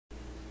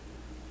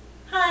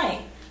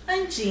Hi,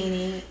 I'm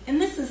Jeannie,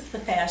 and this is the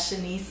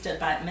Fashionista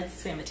Bat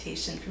Mitzvah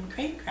invitation from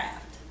Crate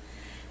Craft.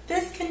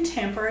 This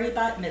contemporary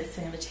Bat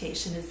Mitzvah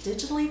invitation is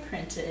digitally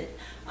printed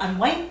on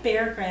white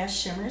bear grass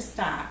shimmer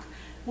stock,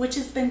 which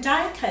has been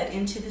die cut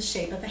into the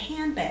shape of a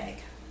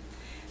handbag.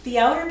 The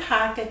outer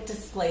pocket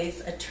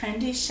displays a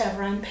trendy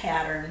chevron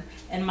pattern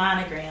and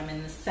monogram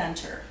in the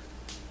center.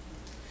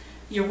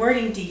 Your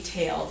wording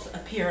details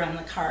appear on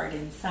the card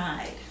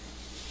inside.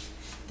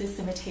 This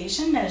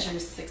invitation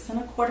measures 6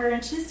 1/4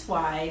 inches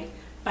wide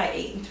by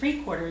 8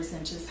 3/4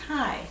 inches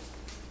high.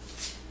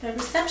 The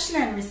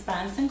reception and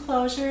response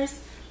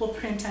enclosures will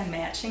print on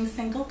matching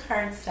single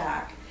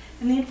cardstock,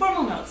 and the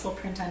informal notes will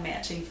print on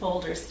matching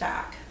folder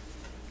stock.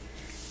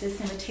 This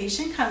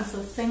invitation comes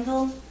with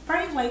single,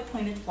 bright white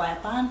pointed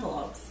flap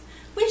envelopes.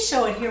 We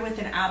show it here with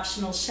an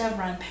optional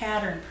chevron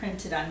pattern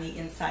printed on the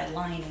inside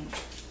lining.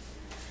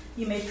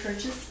 You may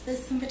purchase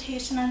this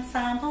invitation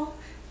ensemble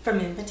from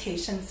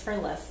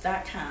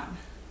invitationsforless.com.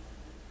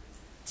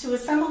 To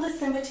assemble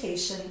this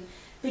invitation,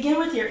 begin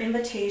with your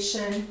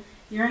invitation,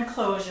 your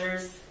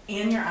enclosures,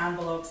 and your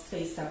envelopes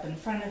face up in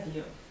front of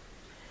you.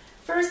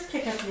 First,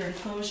 pick up your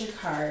enclosure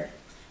card.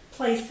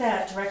 Place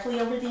that directly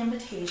over the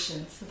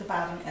invitation so the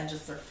bottom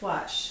edges are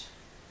flush.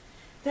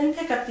 Then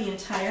pick up the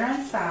entire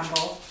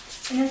ensemble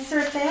and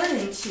insert that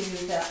into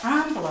the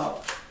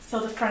envelope so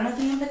the front of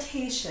the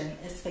invitation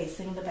is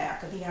facing the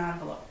back of the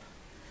envelope.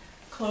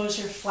 Close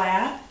your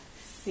flap,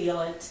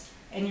 seal it,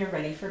 and you're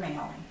ready for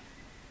mailing.